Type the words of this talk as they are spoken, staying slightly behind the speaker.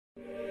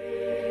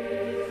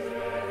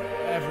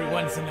Every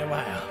once in a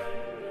while,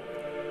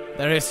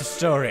 there is a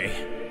story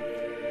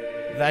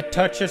that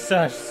touches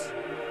us,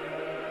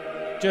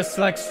 just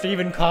like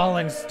Stephen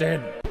Collins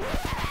did.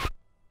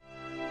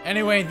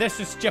 Anyway, this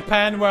is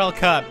Japan World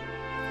Cup.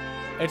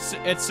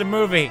 It's a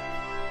movie.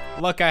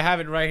 Look, I have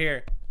it right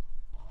here.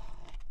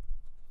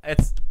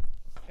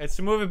 It's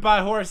a movie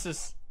about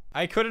horses.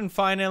 I couldn't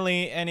find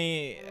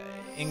any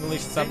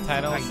English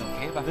subtitles.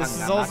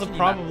 This is also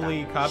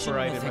probably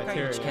copyrighted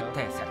material.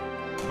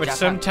 But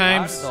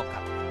sometimes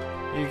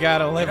you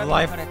gotta live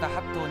life on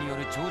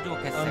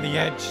the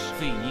edge.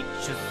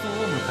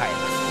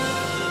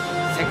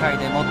 世界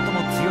で最も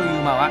強い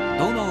馬は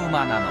どの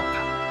馬なのか。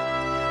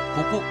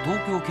ここ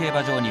東京競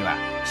馬場には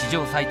史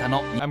上最多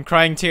の I'm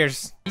crying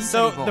tears.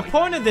 So the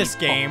point of this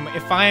game,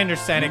 if I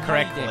understand it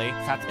correctly,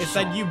 is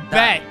that you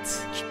bet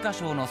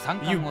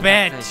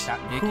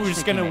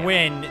who's gonna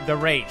win the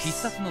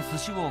race.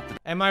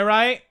 Am I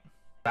right?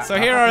 So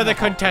here are the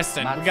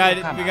contestants. We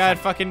got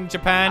fucking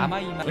Japan.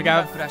 We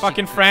got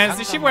fucking France.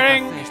 Is she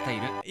wearing?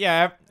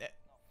 Yeah.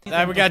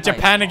 We got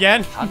Japan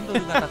again.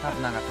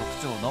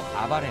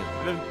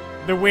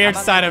 The weird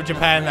side of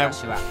Japan.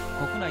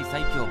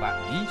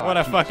 What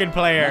a fucking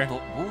player.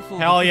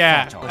 Hell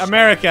yeah.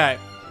 America.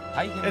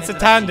 It's a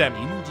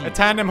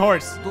tandem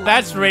horse.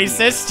 That's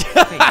racist.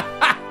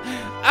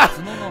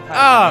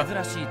 Oh,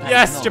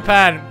 yes,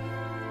 Japan.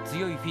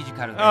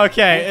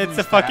 Okay, it's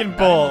a fucking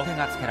bull.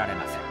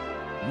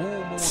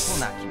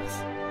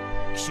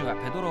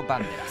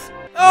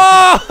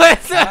 Oh,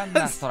 it's a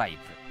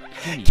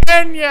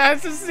Kenya,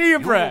 it's a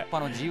zebra.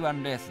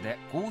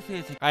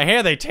 I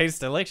hear they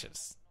taste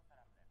delicious.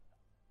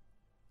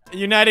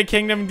 United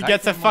Kingdom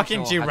gets a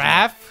fucking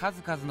giraffe?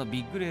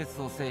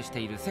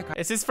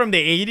 Is this from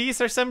the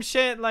 80s or some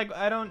shit? Like,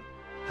 I don't...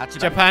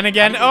 Japan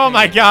again? Oh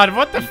my god,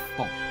 what the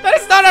That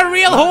is not a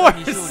real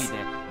horse!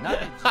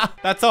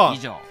 That's all.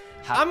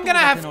 I'm gonna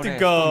have to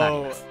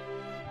go...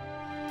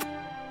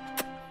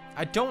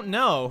 I don't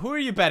know. Who are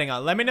you betting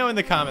on? Let me know in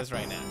the comments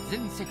right now.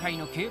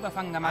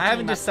 I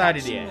haven't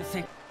decided yet.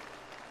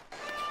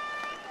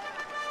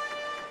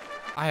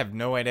 I have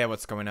no idea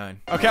what's going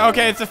on.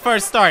 Okay, it's the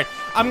first start.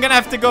 I'm gonna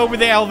have to go with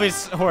the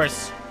Elvis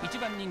horse.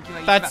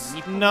 That's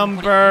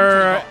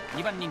number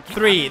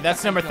 3.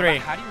 That's number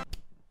 3.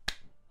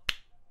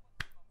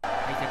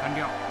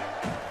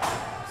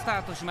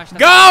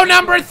 Go,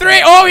 number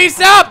 3! Oh, he's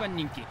up!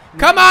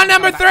 Come on,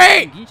 number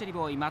 3!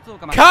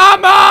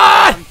 Come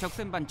on!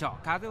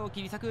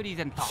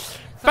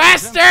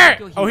 Faster!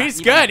 Oh, he's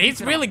good.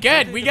 He's really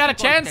good. We got a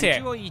chance here.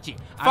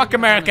 Fuck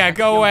America.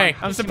 Go away.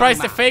 I'm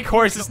surprised the fake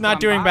horse is not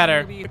doing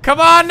better.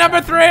 Come on,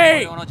 number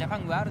 3!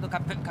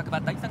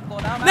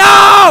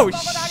 No!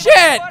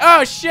 Shit!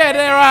 Oh, shit.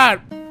 They're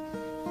out.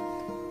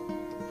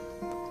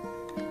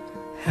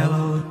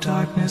 Hello,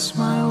 darkness,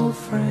 my old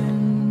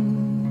friend.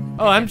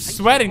 Oh, I'm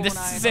sweating. This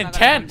is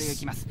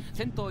intense.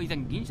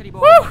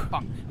 Woo!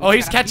 Oh,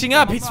 he's catching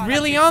up. He's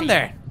really on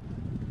there.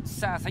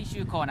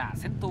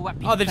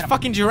 Oh, the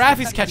fucking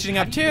giraffe is catching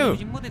up too.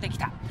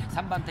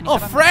 Oh,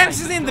 France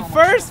is in the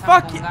first?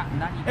 Fuck.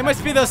 It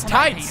must be those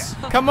tights.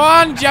 Come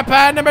on,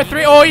 Japan, number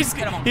 3. Oh, he's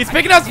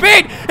picking up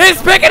speed. He's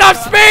picking up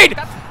speed.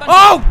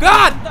 Oh,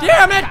 god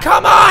damn it.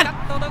 Come on.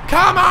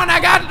 Come on.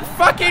 I got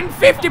fucking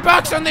 50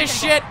 bucks on this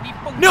shit.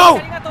 No.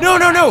 No,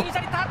 no, no.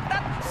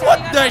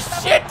 What the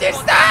shit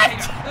is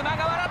that?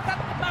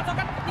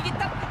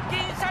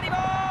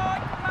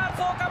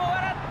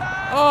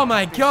 Oh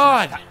my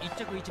god.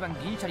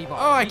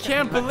 Oh, I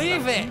can't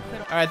believe it.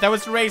 Alright, that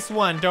was race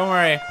 1. Don't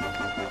worry.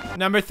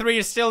 Number 3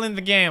 is still in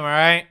the game,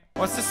 alright?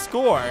 What's the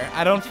score?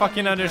 I don't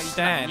fucking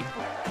understand.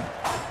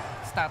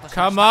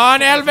 Come on,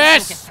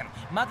 Elvis!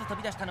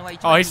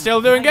 Oh, he's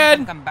still doing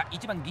good.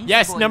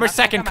 Yes, number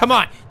 2. Come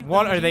on.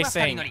 What are they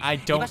saying? I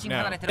don't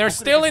know. They're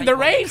still in the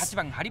race?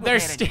 They're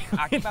still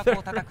in the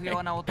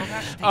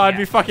race. Oh, it'd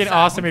be fucking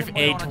awesome if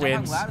 8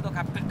 wins.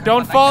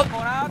 Don't fall.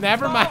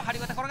 Never mind.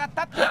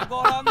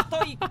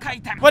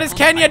 What is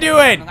Kenya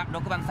doing?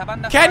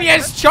 Kenya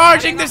is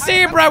charging the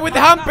zebra with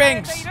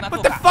humpings.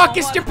 What the fuck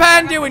is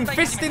Japan doing?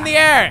 Fist in the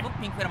air.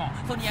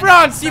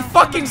 France, you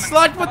fucking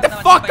slut. What the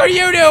fuck are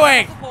you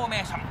doing?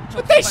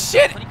 What this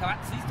shit?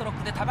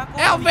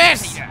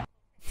 Elvis!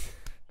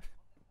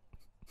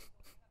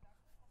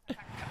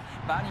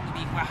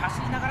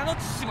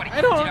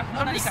 I don't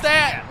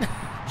understand.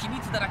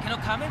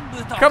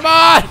 Come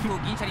on!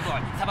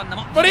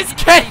 What is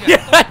Kenya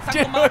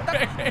doing?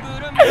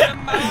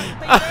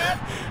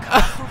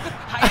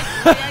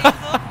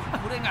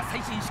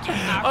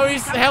 Oh,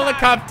 he's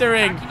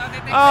helicoptering.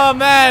 Oh,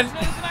 man.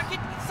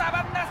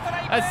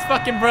 That's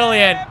fucking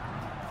brilliant.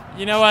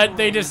 You know what?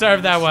 They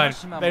deserve that one.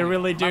 They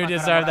really do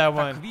deserve that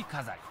one.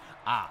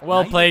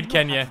 Well played,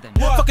 Kenya.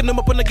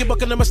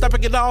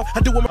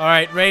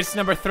 Alright, race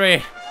number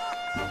 3.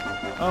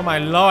 Oh my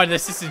lord,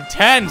 this is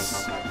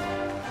intense.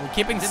 We're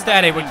keeping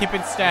steady. We're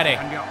keeping steady.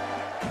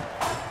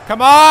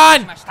 Come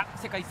on!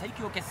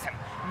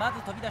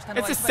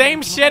 It's the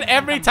same shit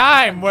every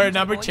time. We're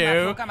number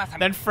 2,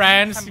 then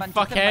France, you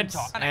fuckheads,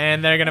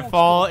 and they're gonna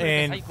fall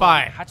in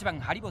 5,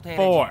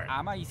 4,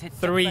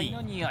 3,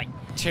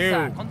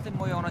 2,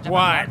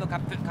 1.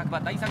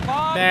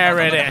 There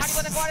it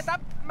is.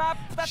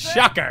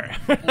 Shocker.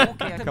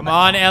 Come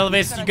on,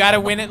 Elvis, you gotta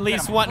win at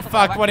least one.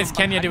 Fuck, what is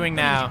Kenya doing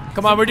now?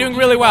 Come on, we're doing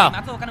really well.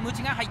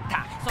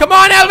 Come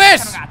on,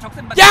 Elvis!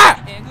 Yeah!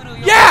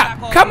 Yeah!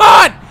 Come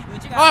on!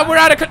 Oh, we're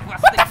out of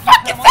what the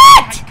fuck is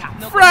that?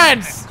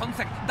 France!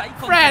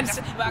 France!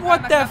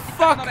 What the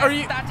fuck are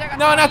you?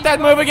 No, not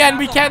that move again.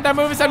 We can't. That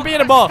move is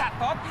unbeatable.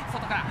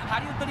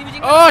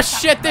 Oh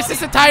shit, this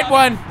is a tight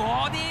one.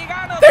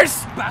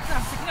 There's...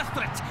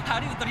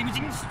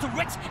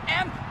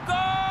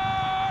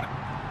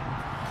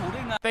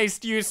 They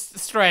used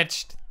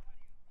stretched.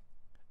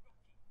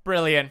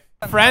 Brilliant.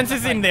 France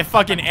is in the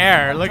fucking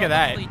air. Look at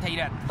that.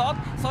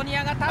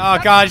 Oh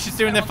god, she's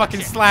doing the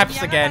fucking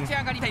slaps again.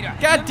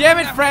 God damn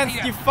it, France,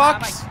 you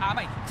fucks.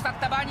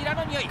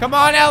 Come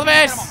on,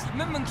 Elvis.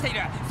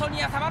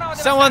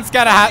 Something's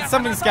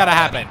gotta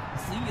happen.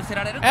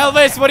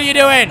 Elvis, what are you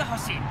doing?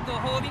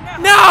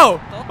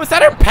 No! Was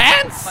that her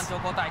pants?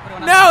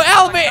 No,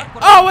 Elvis!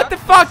 Oh, what the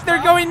fuck?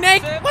 They're going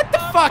naked? What the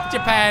fuck,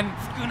 Japan?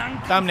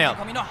 Thumbnail.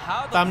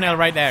 Thumbnail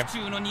right there.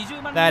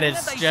 That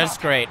is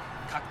just great.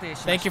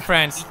 Thank you,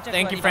 France.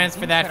 Thank you, France,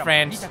 for that,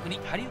 France.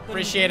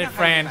 Appreciate it,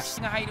 France.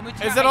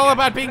 Is it all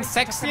about being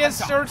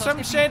sexiest or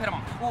some shit?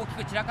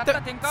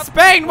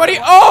 Spain, what are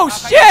you? Oh,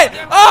 shit!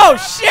 Oh,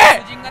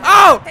 shit!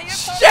 Oh,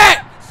 shit!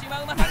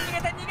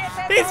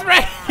 He's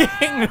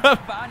ranking them.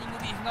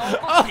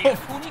 Oh.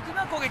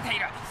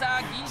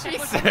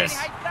 Jesus.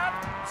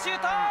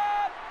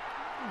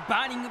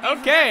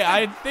 Okay,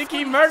 I think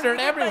he murdered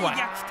everyone.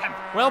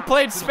 Well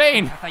played,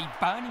 Spain.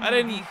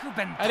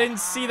 I didn't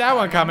see that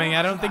one coming.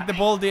 I don't think the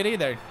bull did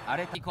either.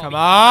 Come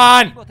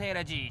on.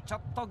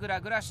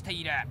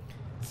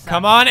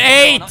 Come on,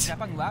 8.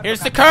 Here's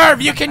the curve.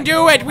 You can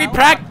do it. We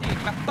practice.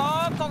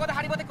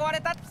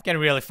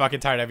 Getting really fucking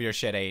tired of your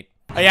shit, 8.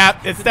 Oh, yeah,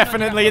 it's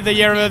definitely the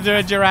year of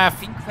the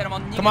giraffe.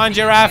 Come on,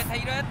 giraffe.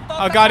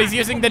 Oh god, he's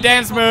using the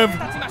dance move.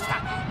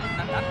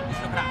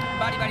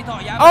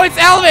 Oh, it's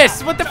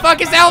Elvis! What the fuck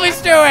is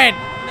Elvis doing?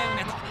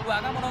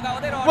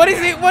 What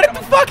is it? What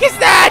the fuck is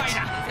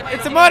that?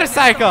 It's a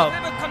motorcycle.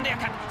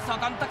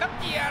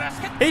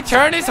 He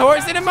turned his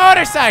horse into a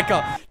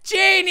motorcycle.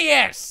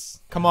 Genius!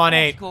 Come on,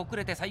 8. Come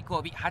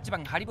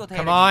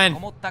on.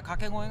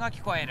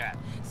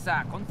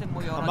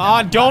 Come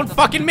on, don't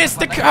fucking miss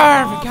the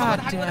curve!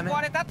 God damn it.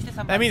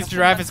 That means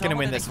Giraffe is gonna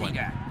win this one.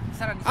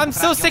 I'm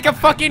so sick of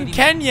fucking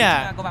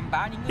Kenya!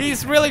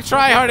 He's really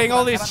tryharding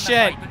all this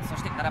shit.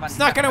 It's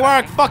not gonna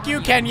work. Fuck you,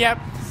 Kenya.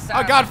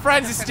 Oh god,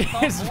 France is doing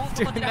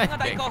their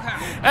thing.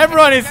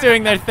 Everyone is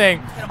doing their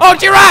thing. Oh,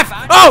 Giraffe!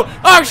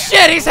 Oh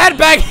shit, he's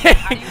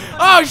headbanging!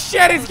 Oh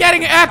shit, he's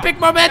getting epic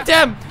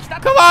momentum!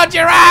 Come on,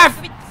 Giraffe!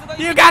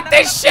 You got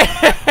this shit!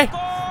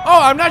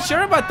 Oh, I'm not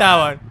sure about that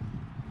one.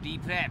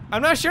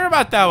 I'm not sure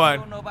about that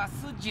one.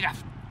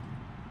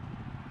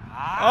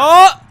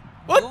 Oh!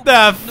 What the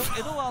f—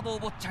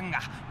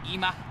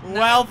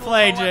 Well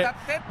played,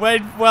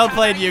 well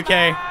played,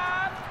 UK.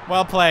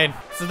 Well played.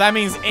 So that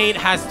means 8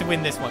 has to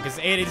win this one, because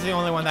 8 is the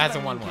only one that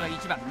hasn't won one.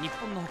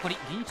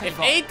 If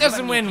 8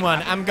 doesn't win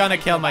one, I'm gonna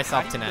kill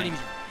myself tonight.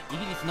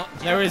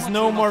 There is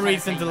no more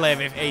reason to live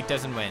if 8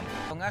 doesn't win.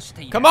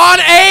 Come on,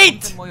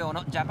 8!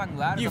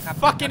 You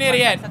fucking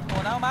idiot!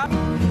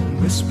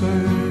 Whisper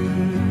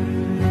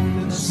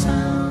the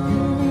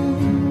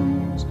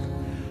sounds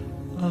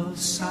of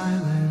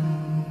silence.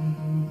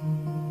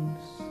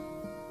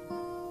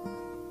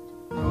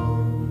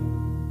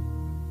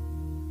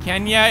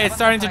 Kenya is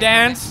starting to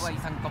dance.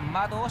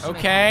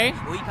 Okay.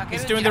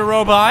 He's doing the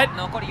robot.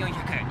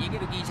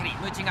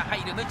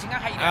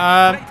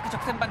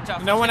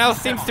 No one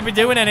else seems to be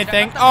doing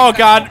anything. Oh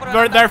god,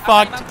 they're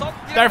fucked.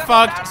 They're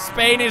fucked.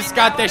 Spain has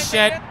got this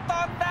shit.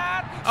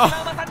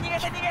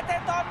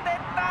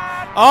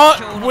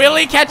 Oh, will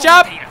he catch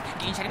up?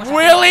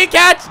 Will he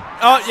catch?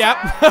 Oh, yeah.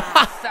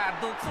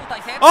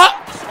 Oh!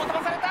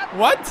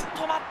 What?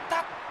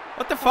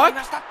 What the fuck?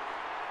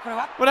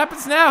 What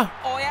happens now?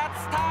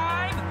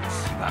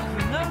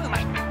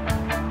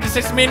 Does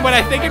this mean what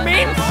I think it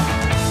means? 8!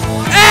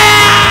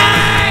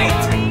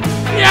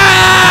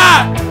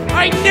 Yeah!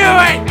 I knew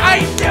it! I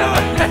knew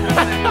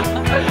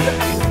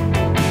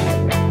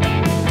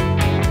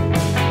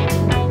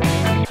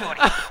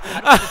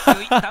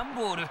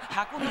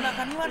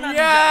it!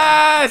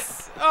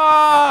 Yes!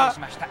 Oh!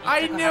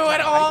 I knew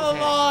it all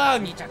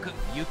along!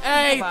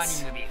 8!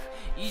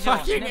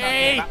 Fucking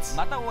 8!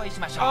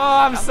 Oh,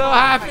 I'm so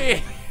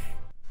happy!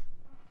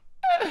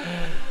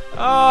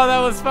 Oh, that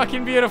was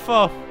fucking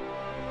beautiful.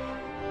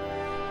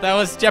 That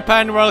was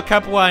Japan World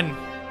Cup 1.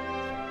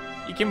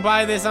 You can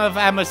buy this off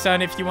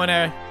Amazon if you want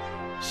to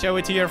show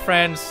it to your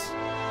friends.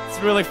 It's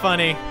really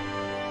funny.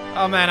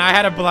 Oh man, I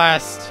had a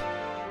blast.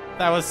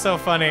 That was so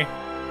funny.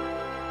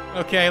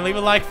 Okay, leave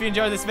a like if you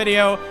enjoyed this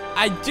video.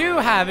 I do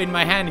have in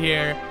my hand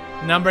here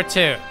number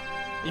 2.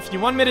 If you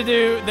want me to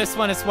do this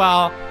one as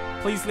well,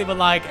 please leave a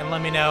like and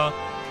let me know.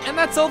 And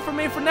that's all for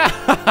me for now.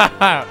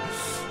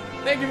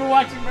 Thank you for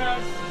watching,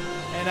 bros.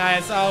 And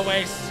as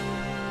always,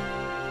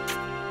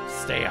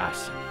 stay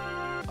awesome.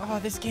 Oh,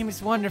 this game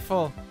is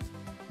wonderful.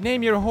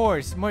 Name your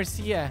horse,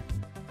 Marcia.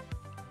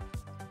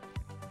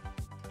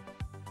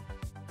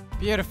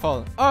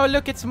 Beautiful. Oh,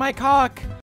 look, it's my cock.